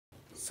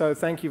So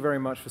thank you very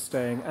much for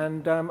staying.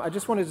 And I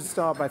just wanted to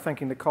start by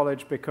thanking the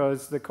college,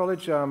 because the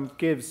college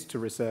gives to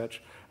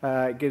research.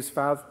 It gives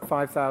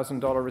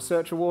 $5,000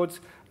 research awards,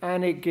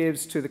 and it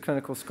gives to the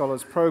Clinical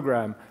Scholars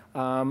Program.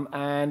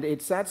 And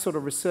it's that sort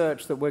of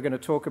research that we're going to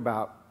talk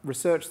about,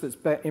 research that's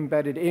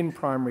embedded in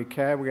primary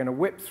care. We're going to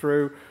whip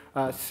through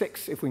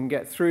 6 if we can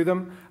get through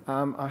them.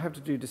 I have to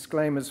do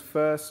disclaimers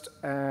first,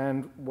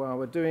 and while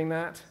we're doing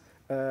that,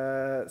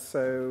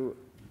 so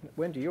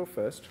Wendy, you're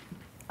first.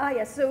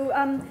 Yes,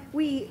 so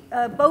we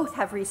both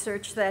have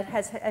research that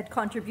has had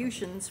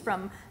contributions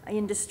from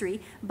industry,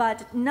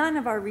 but none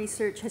of our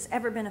research has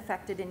ever been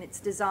affected in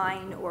its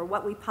design or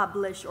what we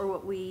publish or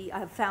what we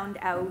have found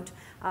out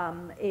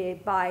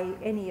by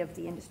any of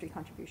the industry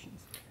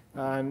contributions.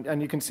 And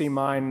you can see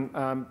mine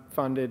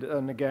funded,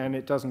 and again,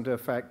 it doesn't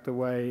affect the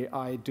way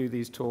I do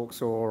these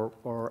talks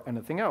or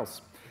anything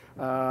else.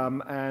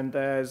 And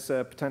there's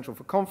potential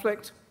for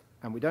conflict,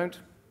 and we don't.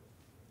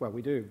 Well,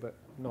 we do, but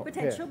not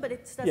potential, here. But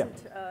it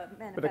doesn't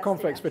manifest. But the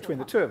conflict's between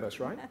the two of us,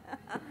 right?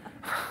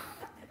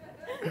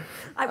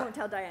 I won't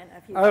tell Diana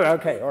if you. Oh,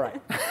 okay, all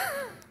right.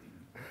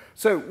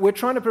 So we're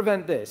trying to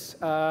prevent this,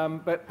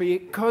 but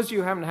because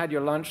you haven't had your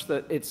lunch,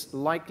 that it's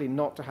likely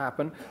not to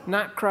happen.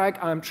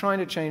 NAPCRG, I'm trying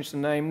to change the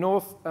name,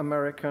 North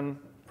American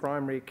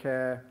Primary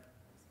Care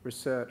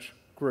Research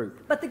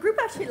Group. But the group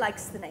actually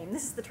likes the name.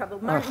 This is the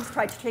trouble. Martin's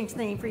tried to change the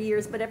name for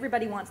years, but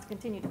everybody wants to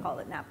continue to call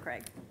it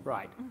NAPCRG.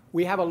 Right.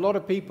 We have a lot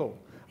of people,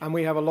 and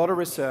we have a lot of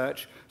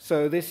research.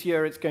 So this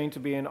year it's going to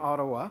be in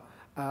Ottawa.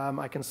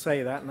 I can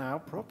say that now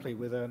properly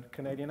with a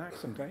Canadian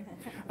accent, eh?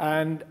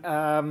 And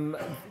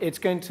it's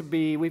going to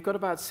be, we've got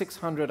about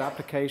 600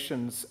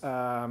 applications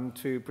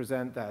to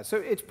present there. So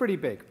it's pretty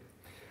big.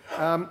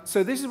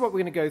 So this is what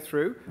we're going to go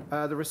through,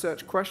 the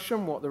research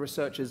question, what the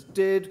researchers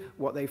did,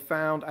 what they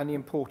found, and the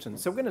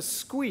importance. So we're going to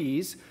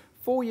squeeze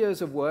 4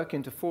 years of work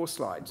into 4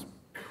 slides.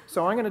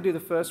 So I'm going to do the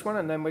first one,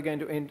 and then we're going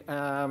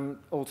to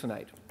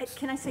alternate.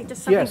 Can I say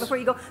just something Yes. before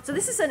you go? So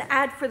this is an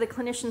ad for the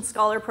Clinician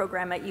Scholar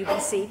Program at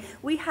UBC.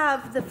 We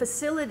have the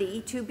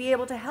facility to be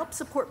able to help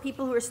support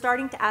people who are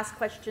starting to ask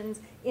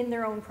questions in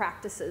their own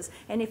practices.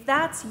 And if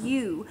that's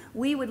you,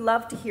 we would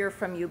love to hear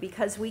from you,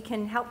 because we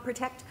can help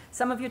protect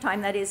some of your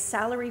time. That is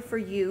salary for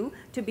you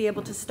to be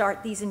able to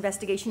start these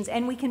investigations,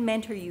 and we can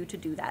mentor you to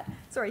do that.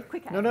 Sorry,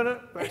 quick ad. No,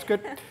 that's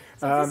good.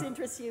 So if this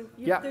interests you,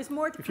 yeah. There's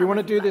more to come. If you want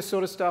to do this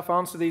sort of stuff,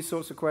 answer these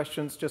sorts of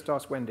questions, just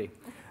ask Wendy.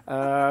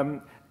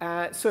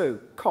 So,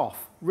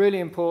 cough, really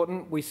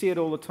important. We see it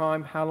all the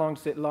time. How long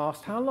does it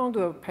last? How long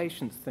do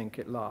patients think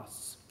it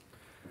lasts?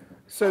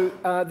 So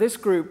this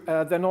group,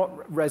 they're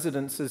not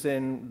residents as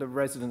in the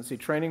residency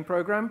training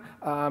program.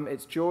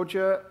 It's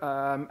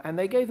Georgia, and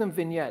they gave them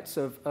vignettes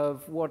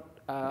of what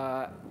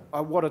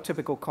a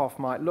typical cough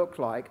might look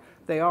like.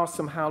 They asked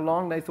them how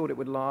long they thought it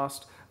would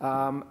last,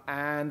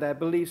 and their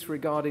beliefs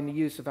regarding the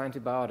use of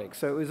antibiotics.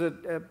 So it was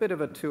a bit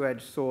of a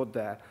two-edged sword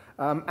there.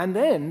 And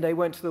then they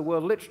went to the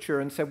world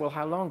literature and said, well,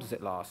 how long does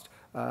it last?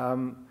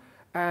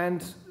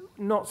 And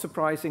not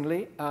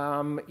surprisingly,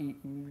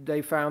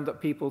 they found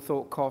that people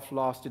thought cough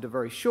lasted a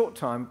very short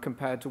time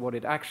compared to what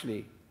it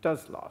actually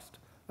does last.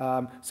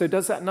 So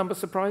does that number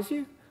surprise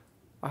you?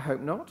 I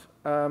hope not.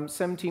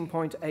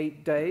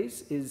 17.8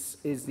 days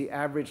is the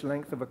average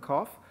length of a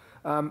cough.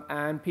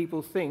 And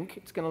people think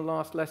it's going to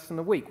last less than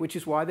a week, which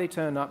is why they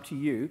turn up to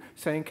you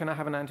saying, can I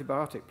have an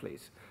antibiotic,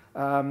 please?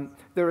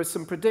 There are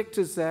some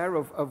predictors there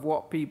of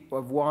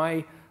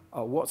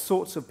what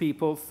sorts of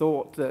people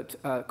thought that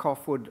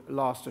cough would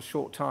last a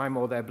short time,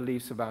 or their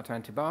beliefs about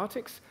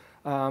antibiotics,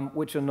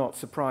 which are not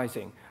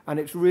surprising. And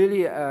it's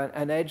really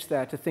an edge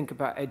there to think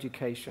about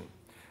education.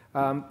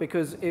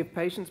 Because if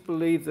patients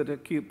believe that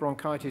acute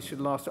bronchitis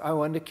should last,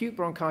 and acute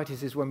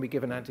bronchitis is when we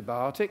give an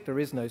antibiotic, there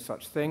is no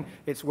such thing.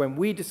 It's when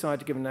we decide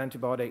to give an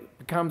antibiotic, it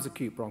becomes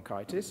acute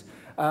bronchitis.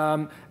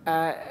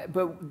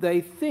 But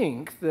they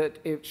think that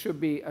it should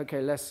be,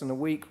 okay, less than a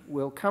week,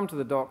 we'll come to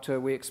the doctor,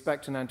 we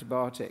expect an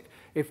antibiotic.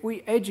 If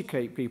we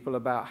educate people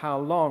about how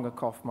long a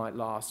cough might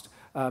last,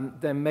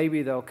 then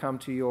maybe they'll come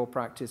to your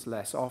practice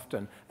less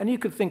often. And you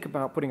could think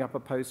about putting up a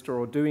poster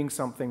or doing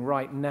something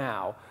right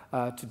now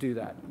to do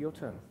that. Your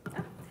turn.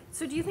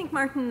 So do you think,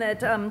 Martin,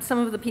 that some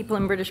of the people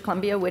in British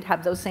Columbia would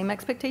have those same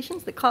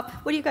expectations? The cough,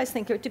 what do you guys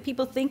think? Do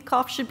people think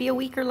cough should be a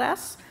week or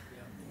less?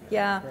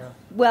 Yeah.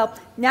 Well,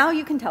 now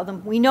you can tell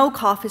them, we know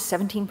cough is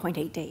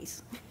 17.8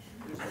 days.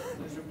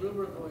 There's a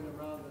rumor going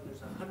around that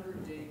there's a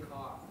 100-day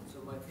cough. So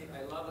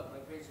I love it. My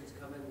patients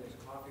come in, there's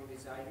coughing. They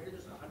say, I hear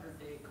there's a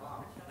 100-day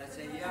cough. And I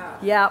say, yeah.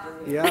 Yeah.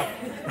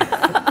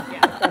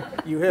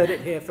 You heard it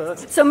here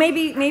first. So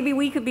maybe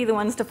we could be the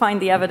ones to find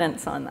the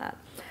evidence on that.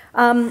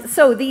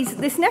 So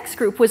this next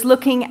group was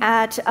looking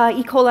at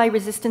E. coli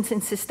resistance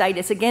in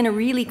cystitis. Again, a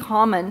really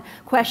common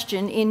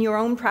question in your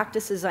own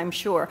practices, I'm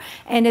sure.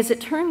 And as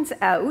it turns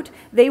out,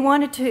 they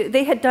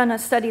had done a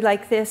study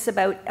like this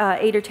about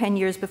 8 or 10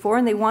 years before,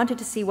 and they wanted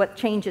to see what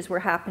changes were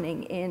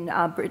happening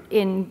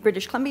in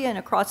British Columbia and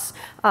across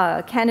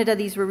Canada.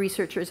 These were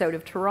researchers out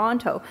of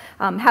Toronto.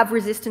 Have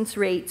resistance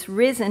rates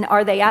risen?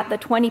 Are they at the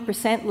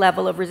 20%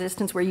 level of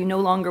resistance where you no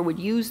longer would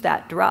use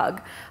that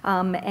drug?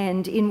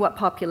 And in what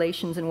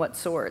populations and what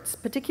sorts,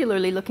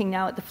 particularly looking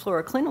now at the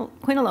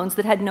fluoroquinolones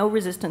that had no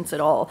resistance at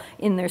all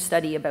in their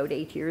study about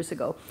 8 years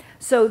ago.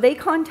 So they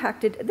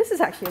contacted, this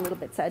is actually a little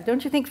bit sad,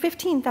 don't you think,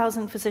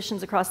 15,000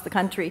 physicians across the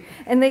country,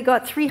 and they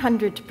got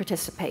 300 to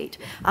participate.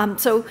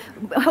 So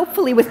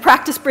hopefully with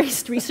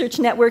practice-based research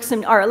networks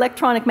and our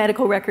electronic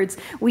medical records,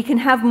 we can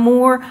have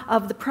more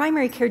of the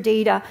primary care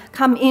data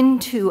come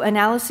into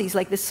analyses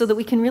like this so that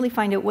we can really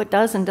find out what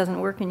does and doesn't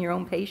work in your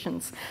own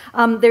patients.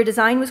 Their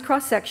design was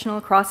cross-sectional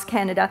across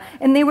Canada,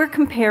 and they were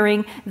comparing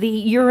the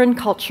urine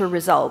culture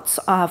results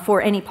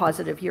for any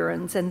positive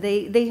urines, and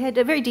they had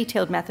a very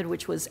detailed method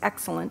which was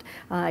excellent.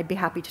 I'd be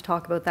happy to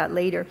talk about that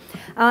later.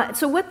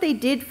 So what they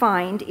did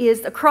find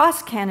is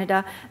across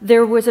Canada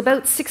there was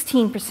about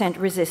 16%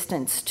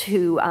 resistance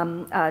to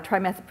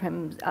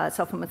trimethoprim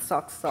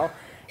sulfamethoxazole.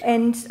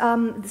 And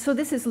so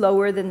this is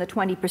lower than the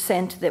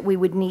 20% that we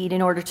would need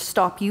in order to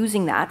stop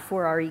using that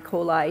for our E.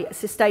 coli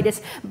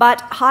cystitis,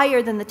 but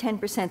higher than the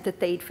 10% that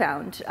they'd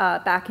found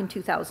back in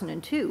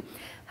 2002.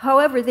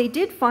 However, they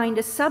did find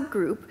a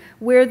subgroup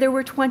where there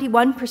were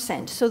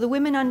 21%. So the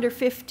women under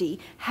 50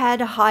 had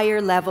a higher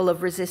level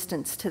of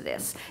resistance to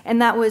this, and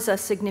that was a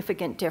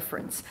significant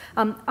difference.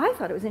 I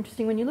thought it was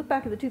interesting when you look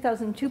back at the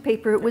 2002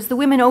 paper, it was the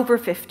women over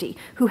 50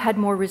 who had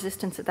more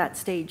resistance at that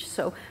stage.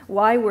 So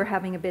why we're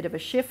having a bit of a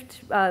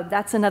shift,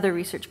 that's another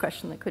research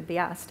question that could be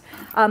asked.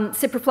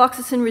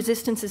 Ciprofloxacin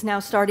resistance is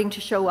now starting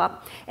to show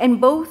up, and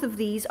both of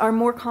these are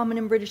more common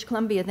in British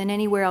Columbia than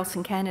anywhere else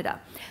in Canada.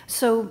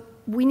 So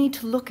we need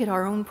to look at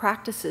our own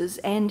practices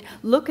and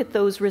look at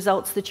those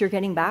results that you're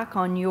getting back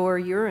on your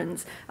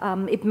urines.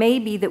 It may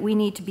be that we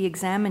need to be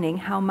examining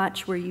how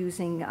much we're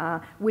using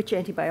which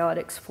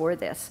antibiotics for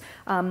this.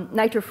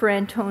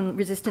 Nitrofurantoin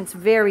resistance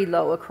very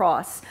low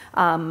across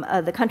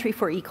the country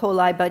for E.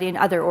 coli, but in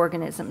other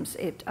organisms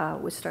it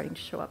was starting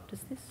to show up.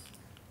 Does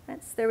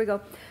this? There we go.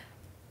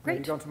 Great.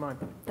 You've gone to mine.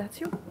 That's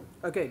you.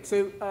 Okay,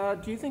 so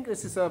do you think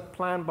this is a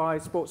plan by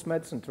sports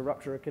medicine to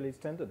rupture Achilles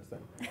tendons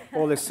then?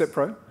 Or this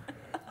Cipro?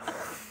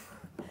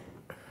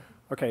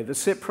 Okay, the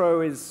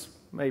Cipro is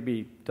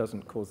maybe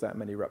doesn't cause that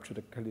many ruptured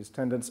Achilles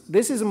tendons.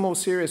 This is a more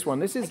serious one.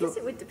 This is. I guess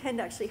it would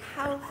depend actually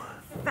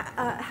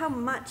how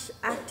much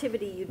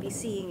activity you'd be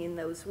seeing in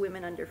those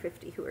women under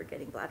 50 who are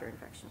getting bladder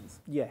infections.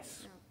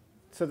 Yes.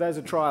 So there's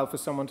a trial for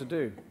someone to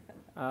do.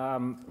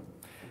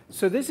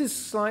 So this is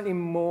slightly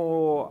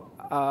more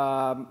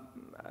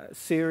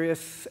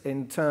serious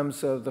in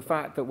terms of the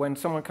fact that when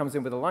someone comes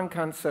in with a lung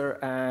cancer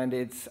and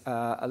it's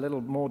a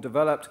little more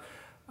developed,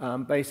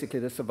 basically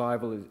the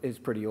survival is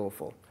pretty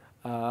awful.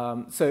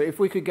 So if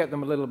we could get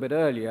them a little bit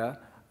earlier,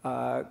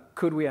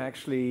 could we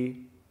actually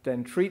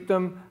then treat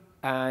them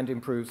and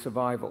improve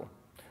survival?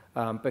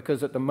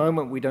 Because at the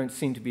moment we don't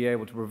seem to be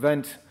able to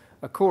prevent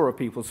a core of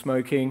people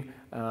smoking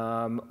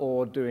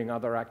or doing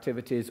other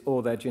activities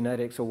or their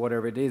genetics or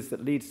whatever it is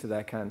that leads to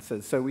their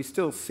cancers. So we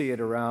still see it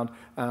around,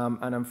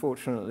 and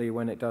unfortunately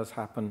when it does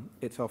happen,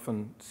 it's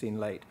often seen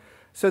late.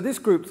 So this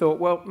group thought,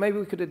 well, maybe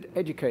we could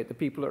educate the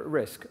people at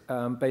risk,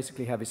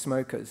 basically heavy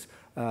smokers,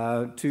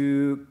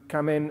 to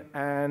come in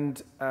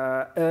and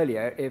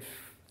earlier if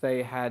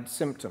they had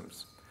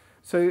symptoms.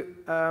 So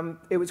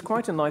it was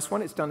quite a nice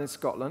one. It's done in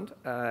Scotland,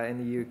 in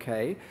the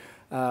UK.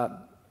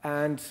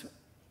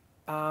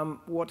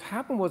 What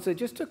happened was they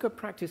just took a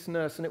practice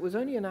nurse, and it was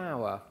only an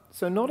hour,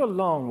 so not a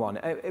long one,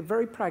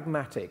 very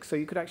pragmatic, so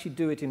you could actually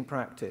do it in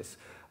practice.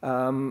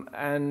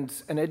 And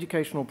an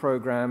educational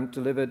program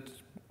delivered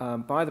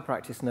by the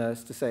practice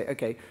nurse to say,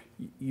 okay,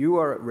 you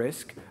are at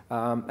risk,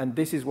 and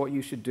this is what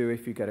you should do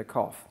if you get a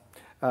cough.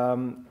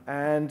 And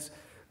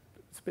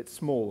it's a bit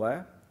small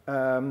there.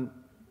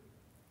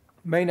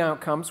 Main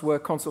outcomes were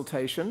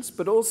consultations,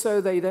 but also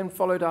they then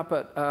followed up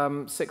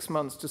at 6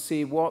 months to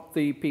see what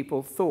the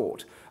people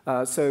thought.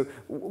 So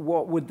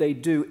what would they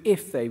do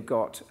if they've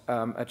got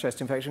a chest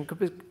infection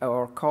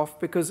or a cough,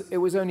 because it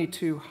was only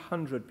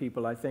 200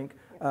 people, I think,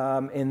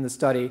 in the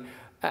study.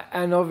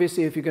 And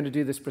obviously, if you're going to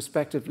do this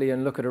prospectively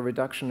and look at a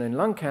reduction in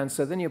lung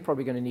cancer, then you're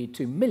probably going to need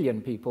 2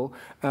 million people,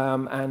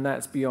 and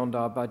that's beyond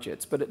our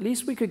budgets. But at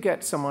least we could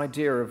get some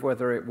idea of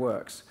whether it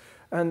works.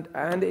 And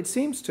it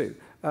seems to.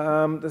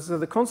 So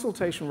the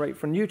consultation rate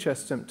for new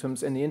chest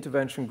symptoms in the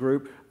intervention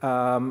group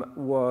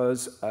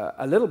was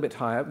a little bit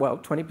higher, well,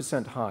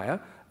 20%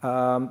 higher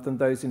than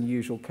those in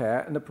usual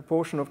care, and the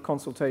proportion of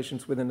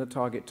consultations within the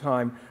target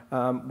time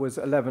was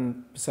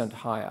 11%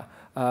 higher.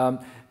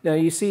 Now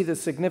you see the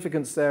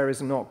significance there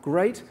is not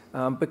great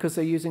because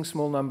they're using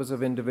small numbers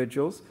of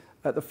individuals.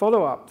 At the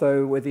follow-up,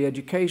 though, with the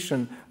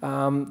education,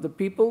 the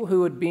people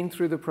who had been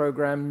through the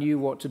program knew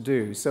what to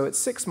do. So at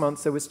 6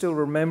 months, they were still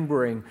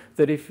remembering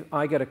that if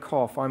I get a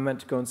cough, I'm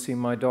meant to go and see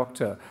my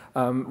doctor,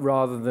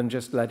 rather than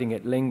just letting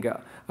it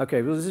linger.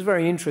 Okay, well, this is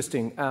very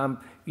interesting.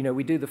 You know,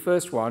 we do the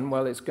first one,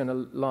 well, it's going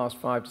to last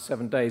 5 to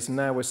 7 days, and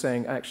now we're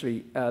saying,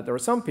 actually, there are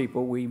some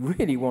people we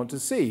really want to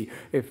see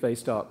if they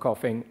start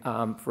coughing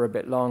for a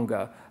bit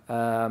longer,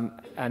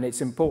 and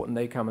it's important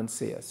they come and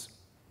see us.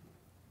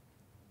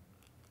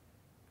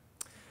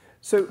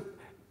 So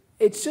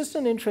it's just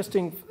an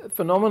interesting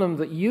phenomenon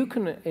that you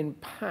can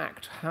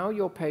impact how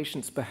your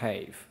patients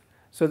behave.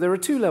 So there are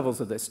two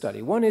levels of this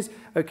study. One is,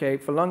 okay,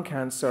 for lung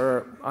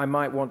cancer, I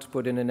might want to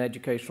put in an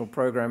educational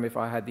program if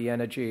I had the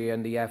energy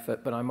and the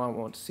effort, but I might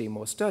want to see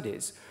more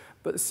studies.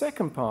 But the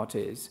second part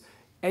is,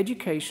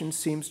 education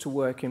seems to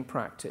work in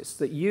practice,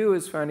 that you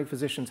as family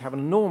physicians have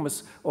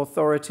enormous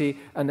authority,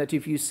 and that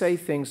if you say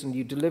things and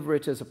you deliver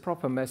it as a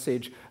proper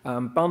message,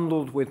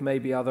 bundled with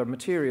maybe other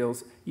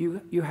materials,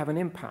 you have an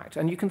impact.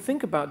 And you can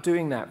think about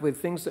doing that with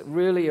things that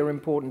really are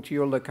important to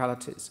your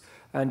localities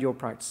and your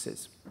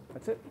practices.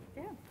 That's it.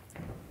 Yeah.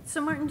 So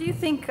Martin, do you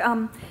think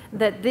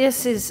that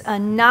this is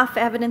enough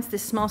evidence,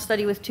 this small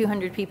study with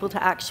 200 people,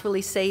 to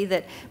actually say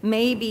that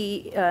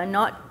maybe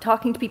not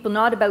talking to people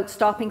not about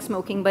stopping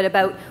smoking, but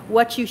about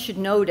what you should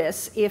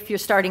notice if you're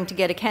starting to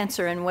get a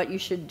cancer and what you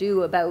should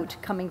do about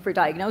coming for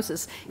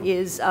diagnosis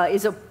is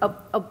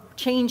a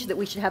change that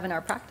we should have in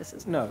our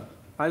practices? No.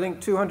 I think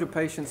 200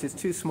 patients is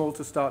too small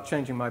to start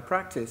changing my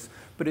practice,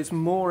 but it's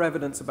more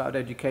evidence about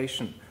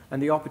education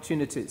and the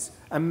opportunities.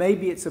 And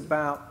maybe it's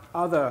about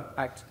other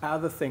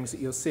things that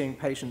you're seeing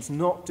patients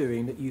not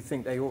doing that you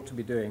think they ought to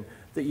be doing,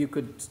 that you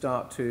could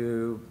start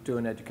to do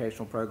an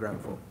educational program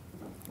for.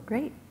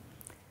 Great.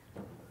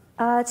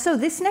 So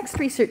this next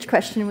research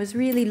question was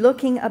really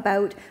looking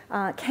about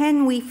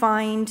can we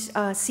find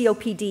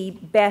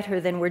COPD better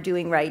than we're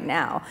doing right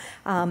now?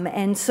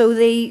 And so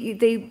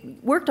they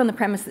worked on the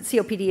premise that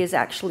COPD is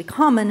actually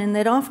common and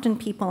that often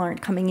people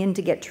aren't coming in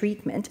to get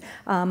treatment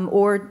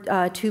or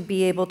to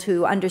be able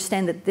to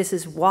understand that this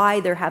is why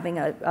they're having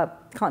a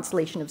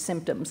constellation of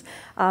symptoms.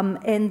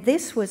 And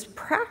this was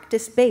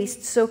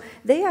practice-based, so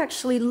they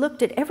actually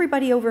looked at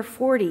everybody over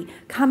 40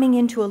 coming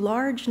into a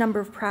large number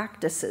of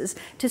practices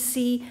to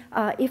see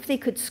if they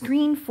could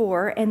screen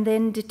for and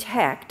then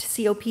detect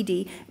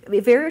COPD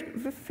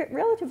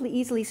relatively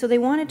easily. So they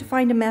wanted to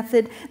find a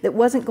method that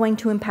wasn't going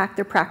to impact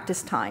their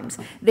practice times.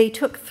 They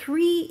took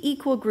 3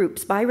 equal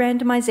groups by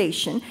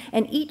randomization,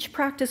 and each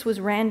practice was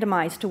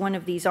randomized to one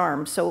of these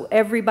arms. So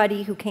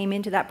everybody who came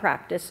into that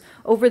practice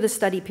over the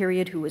study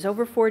period who was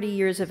over 40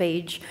 years of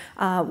age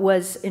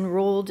was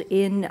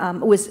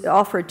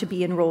offered to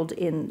be enrolled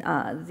in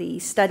the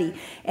study.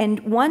 And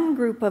one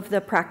group of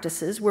the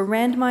practices were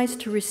randomized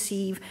to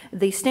receive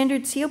the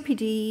standard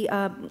COPD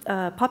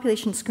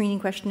population screening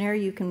questionnaire.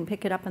 You can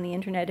pick it up on the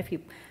internet if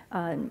you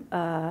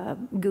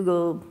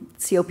Google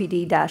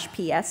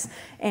COPD-PS,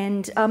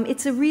 and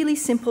it's a really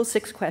simple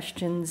 6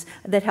 questions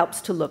that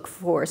helps to look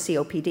for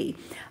COPD.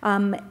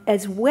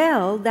 As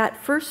well, that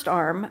first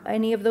arm,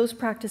 any of those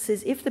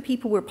practices, if the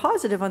people were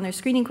positive on their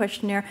screening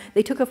questionnaire,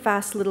 they took a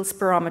fast little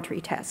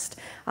spirometry test.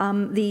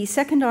 The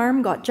second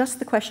arm got just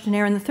the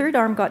questionnaire, and the third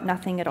arm got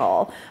nothing at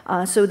all.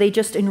 So they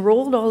just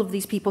enrolled all of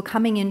these people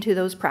coming into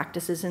those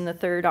practices in the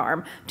third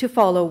arm to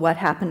follow what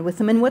happened with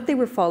them. And what they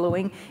were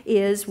following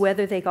is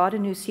whether they got a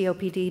new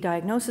COPD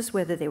diagnosis,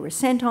 whether they were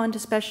sent on to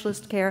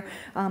specialist care,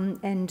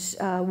 and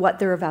what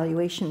their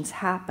evaluations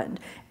happened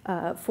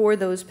for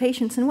those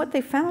patients. And what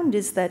they found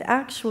is that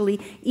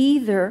actually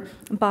either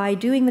by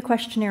doing the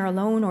questionnaire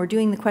alone or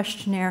doing the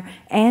questionnaire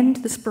and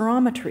the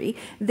spirometry,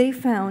 they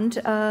found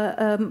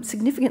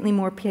significantly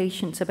more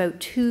patients, about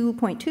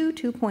 2.2,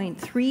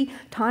 2.3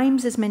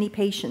 times as many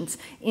patients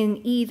in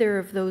either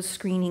of those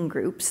screening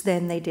groups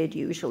than they did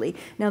usually.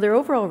 Now their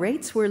overall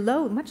rates were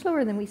low, much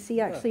lower than we see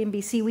actually in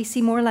BC. We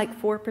see more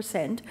like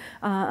 4%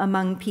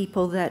 among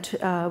people that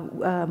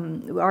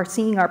are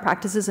seeing our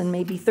practices, and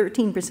maybe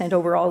 13%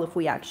 overall if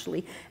we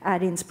actually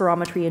add in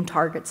spirometry and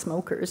target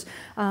smokers.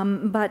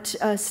 But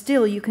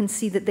still, you can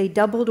see that they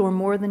doubled or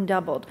more than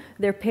doubled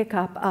their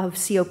pickup of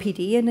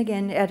COPD, and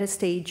again, at a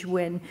stage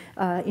when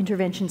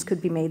interventions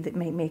could be made that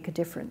may make a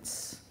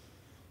difference,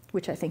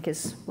 which I think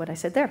is what I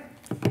said there.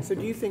 So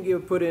do you think you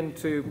would put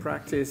into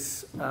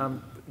practice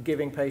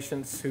giving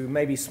patients who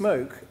maybe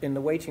smoke in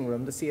the waiting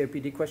room the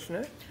COPD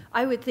questionnaire?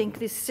 I would think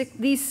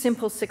these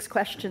simple 6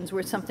 questions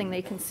were something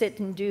they can sit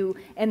and do,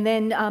 and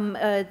then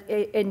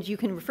and you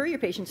can refer your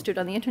patients to it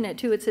on the internet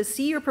too. It says,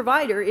 see your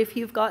provider if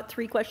you've got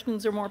 3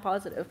 questions or more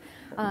positive.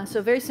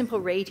 So very simple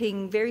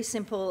rating, very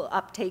simple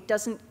uptake,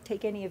 doesn't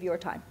take any of your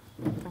time.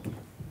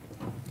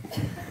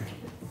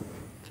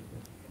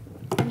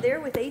 And there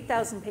with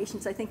 8,000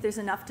 patients, I think there's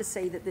enough to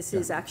say that this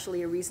is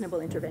actually a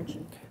reasonable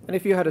intervention. And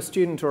if you had a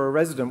student or a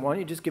resident, why don't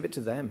you just give it to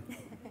them?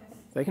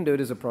 They can do it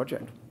as a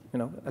project. You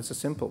know, that's a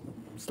simple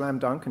slam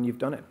dunk, and you've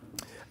done it.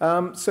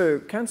 So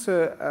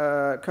cancer,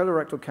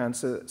 colorectal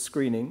cancer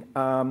screening.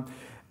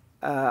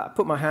 I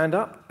put my hand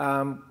up.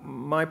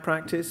 My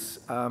practice,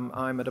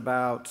 I'm at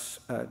about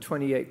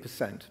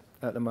 28%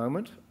 at the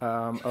moment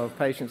of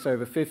patients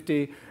over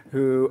 50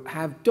 who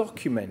have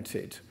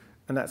documented,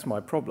 and that's my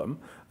problem,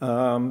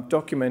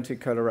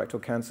 documented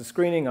colorectal cancer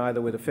screening,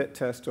 either with a FIT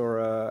test or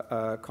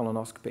a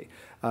colonoscopy.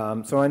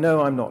 So I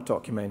know I'm not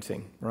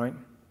documenting, right?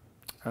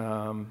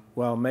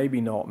 Well,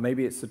 maybe not.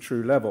 Maybe it's the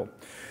true level.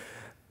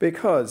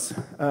 Because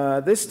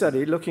this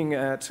study, looking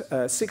at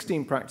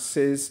 16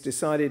 practices,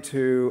 decided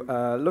to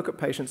look at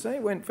patients. They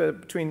went for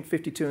between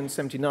 52 and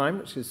 79,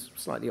 which is a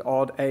slightly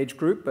odd age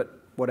group, but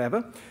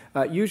whatever.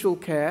 Usual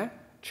care,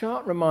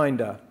 chart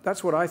reminder.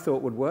 That's what I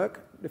thought would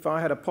work. If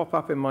I had a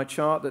pop-up in my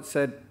chart that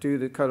said, do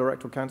the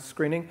colorectal cancer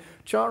screening,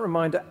 chart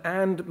reminder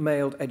and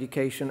mailed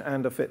education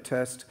and a FIT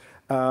test,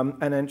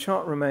 and then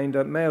chart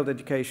reminder, mailed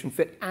education,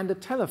 FIT, and a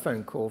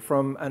telephone call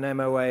from an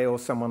MOA or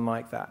someone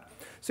like that.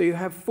 So you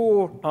have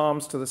 4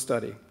 arms to the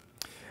study.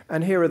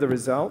 And here are the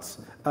results.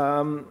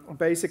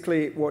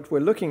 Basically, what we're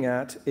looking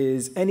at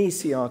is any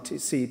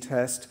CRC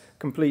test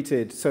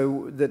completed,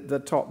 so the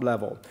top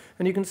level.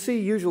 And you can see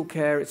usual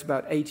care, it's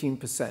about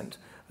 18%.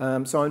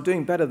 So I'm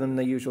doing better than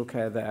the usual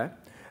care there.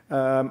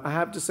 I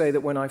have to say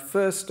that when I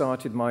first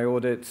started my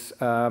audits,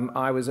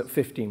 I was at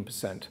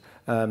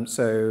 15%.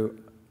 So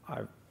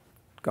I've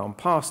gone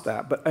past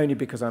that, but only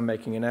because I'm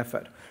making an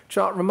effort.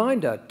 Chart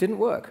reminder didn't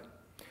work.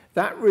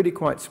 That really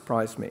quite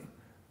surprised me.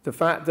 The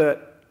fact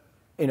that,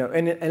 in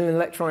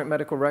electronic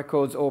medical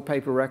records or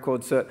paper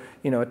records that,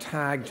 a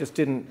tag just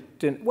didn't,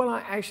 well,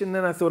 and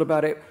then I thought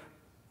about it,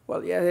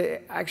 well, yeah,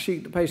 actually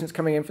the patient's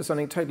coming in for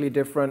something totally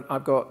different.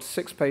 I've got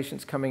 6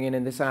 patients coming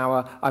in this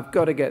hour. I've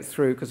got to get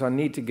through because I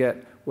need to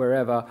get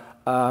wherever,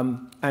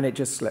 and it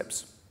just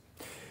slips.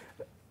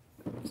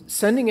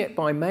 Sending it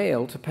by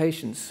mail to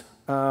patients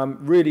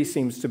really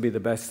seems to be the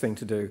best thing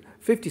to do.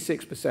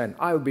 56%.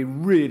 I would be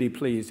really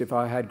pleased if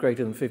I had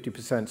greater than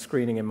 50%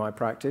 screening in my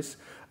practice.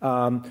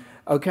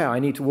 Okay, I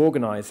need to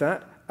organize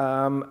that.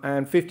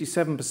 And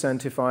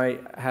 57% if I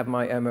have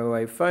my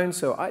MOA phone,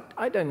 so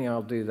I don't think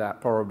I'll do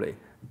that probably.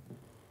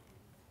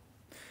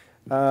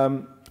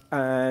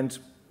 And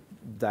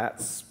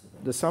that's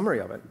the summary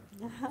of it.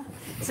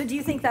 So do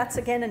you think that's,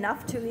 again,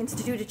 enough to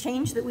institute a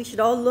change, that we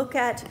should all look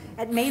at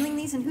mailing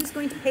these, and who's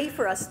going to pay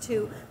for us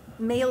to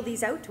mail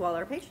these out to all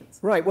our patients?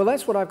 Right, well,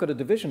 that's what I've got a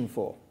division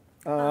for.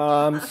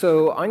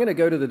 So I'm going to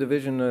go to the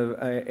division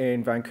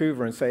in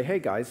Vancouver and say, hey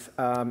guys,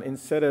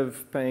 instead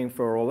of paying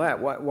for all that,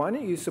 why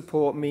don't you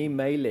support me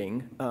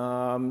mailing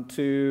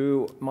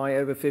to my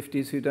over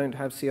 50s who don't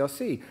have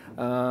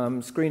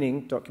CRC,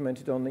 screening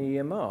documented on the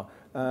EMR.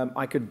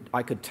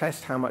 I could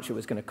test how much it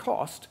was going to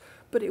cost,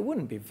 but it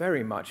wouldn't be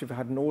very much if I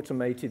had an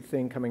automated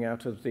thing coming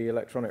out of the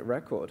electronic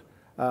record.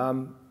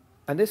 And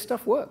this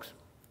stuff works.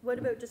 What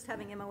about just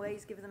having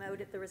MOAs give them out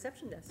at the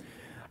reception desk?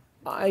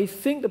 I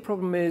think the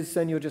problem is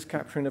then you're just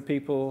capturing the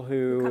people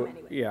who come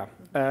anyway. Yeah,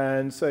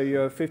 and so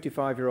you're a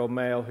 55-year-old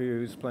male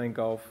who's playing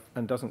golf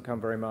and doesn't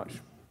come very much.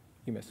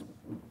 You miss.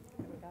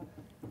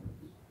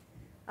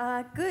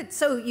 Good.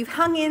 So you've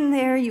hung in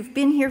there. You've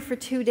been here for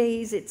 2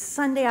 days. It's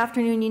Sunday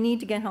afternoon. You need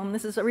to get home.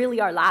 This is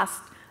really our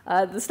last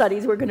the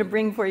studies we're going to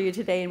bring for you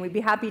today, and we'd be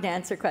happy to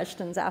answer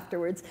questions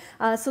afterwards.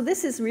 So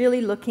this is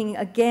really looking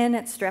again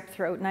at strep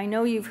throat, and I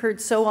know you've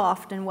heard so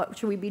often, what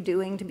should we be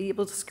doing to be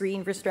able to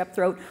screen for strep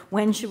throat?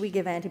 When should we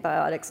give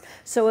antibiotics?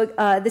 So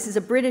this is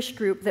a British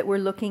group that we're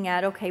looking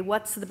at, okay,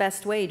 what's the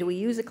best way? Do we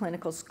use a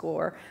clinical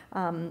score?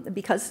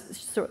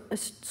 Because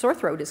sore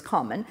throat is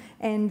common,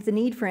 and the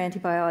need for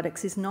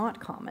antibiotics is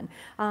not common.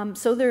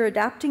 So they're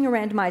adapting a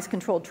randomized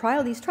controlled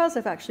trial. These trials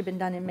have actually been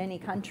done in many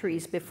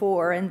countries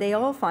before, and they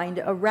all find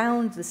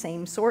around the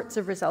same sorts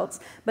of results,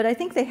 but I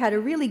think they had a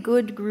really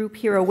good group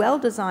here, a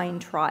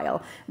well-designed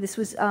trial. This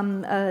was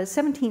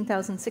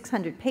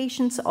 17,600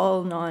 patients,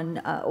 all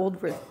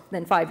older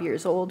than 5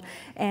 years old,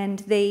 and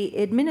they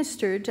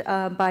administered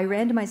by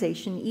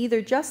randomization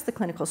either just the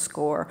clinical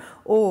score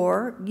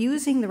or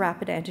using the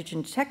rapid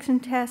antigen detection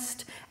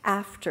test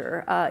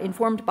after,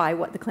 informed by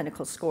what the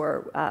clinical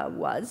score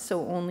was,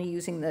 so only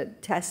using the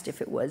test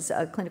if it was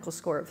a clinical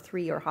score of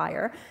 3 or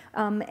higher,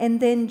 and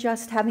then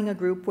just having a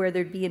group where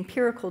there'd be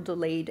empirical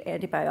delayed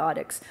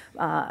antibiotics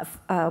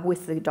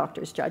with the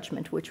doctor's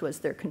judgment, which was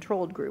their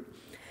controlled group.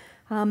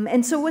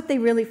 And so what they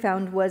really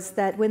found was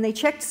that when they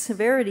checked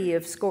severity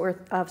of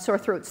sore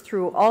throats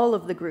through all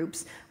of the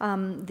groups,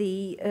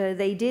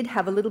 they did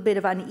have a little bit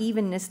of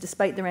unevenness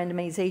despite the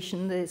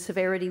randomization. The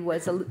severity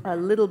was a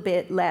little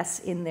bit less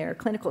in their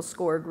clinical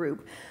score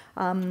group.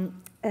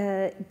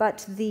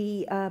 But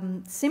the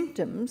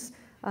symptoms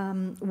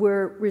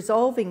were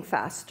resolving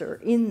faster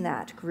in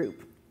that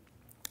group.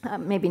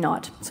 Maybe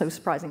not so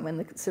surprising when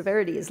the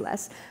severity is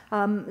less.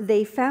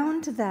 They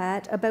found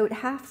that about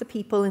half the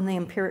people in the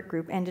empiric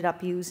group ended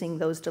up using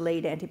those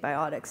delayed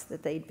antibiotics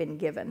that they'd been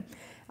given.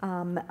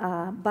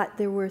 But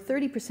there were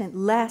 30%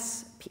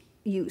 less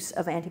use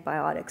of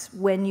antibiotics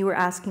when you were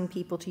asking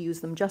people to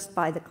use them just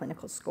by the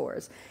clinical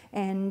scores.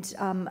 And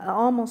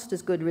almost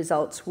as good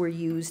results were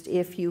used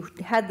if you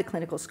had the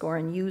clinical score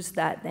and used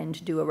that then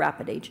to do a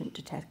rapid agent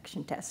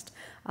detection test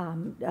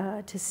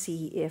to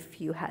see if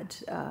you had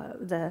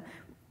the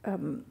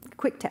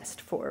quick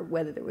test for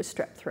whether there was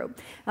strep throat.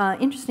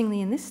 Interestingly,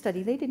 in this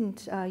study, they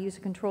didn't use a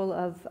control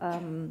of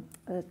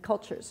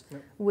cultures,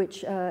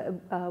 which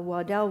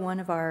Waddell, one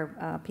of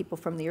our people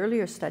from the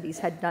earlier studies,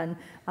 had done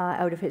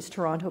out of his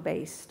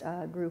Toronto-based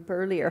group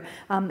earlier.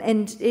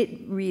 And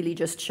it really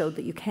just showed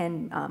that you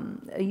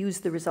can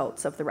use the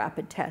results of the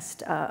rapid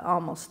test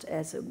almost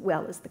as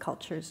well as the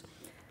cultures.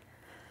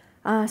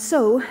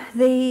 So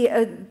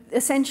they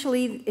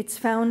essentially, it's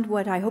found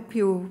what I hope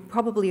you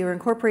probably are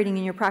incorporating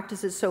in your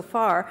practices so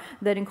far,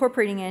 that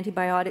incorporating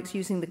antibiotics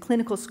using the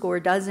clinical score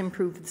does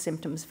improve the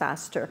symptoms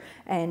faster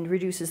and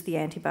reduces the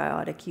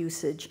antibiotic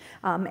usage.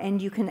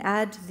 And you can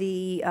add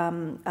the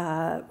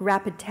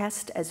rapid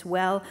test as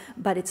well,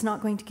 but it's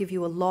not going to give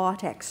you a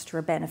lot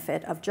extra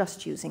benefit of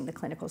just using the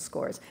clinical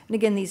scores. And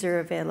again, these are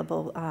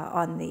available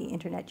on the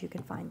internet. You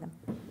can find them.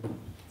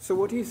 So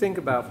what do you think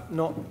about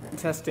not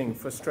testing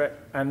for strep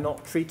and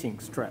not treating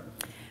strep?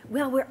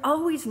 Well, we're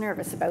always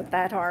nervous about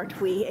that, aren't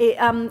we?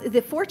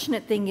 The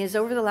fortunate thing is,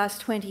 over the last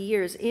 20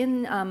 years,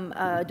 in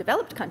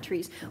developed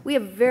countries, we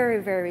have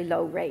very, very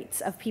low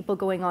rates of people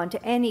going on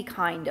to any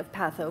kind of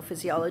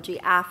pathophysiology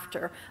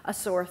after a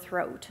sore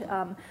throat.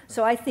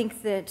 So I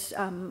think that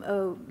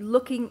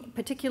looking,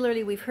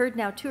 particularly, we've heard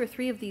now 2 or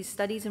 3 of these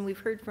studies, and we've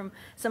heard from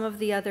some of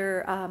the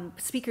other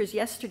speakers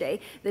yesterday,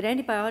 that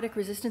antibiotic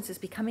resistance is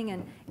becoming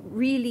a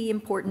really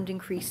important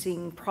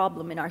increasing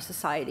problem in our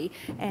society.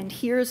 And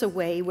here's a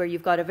way where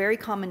you've got a very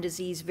common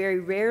disease, very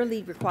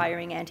rarely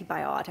requiring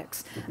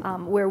antibiotics,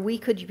 where we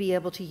could be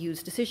able to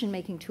use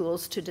decision-making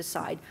tools to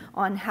decide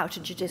on how to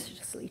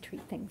judiciously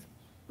treat things.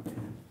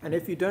 And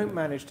if you don't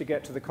manage to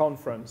get to the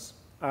conference,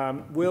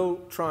 we'll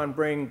try and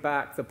bring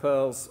back the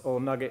pearls or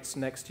nuggets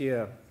next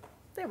year.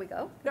 There we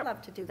go. We'd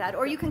love to do that.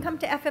 Or you can come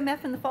to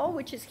FMF in the fall,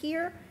 which is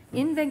here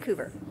in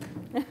Vancouver.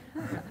 Thank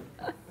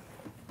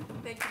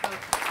you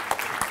both.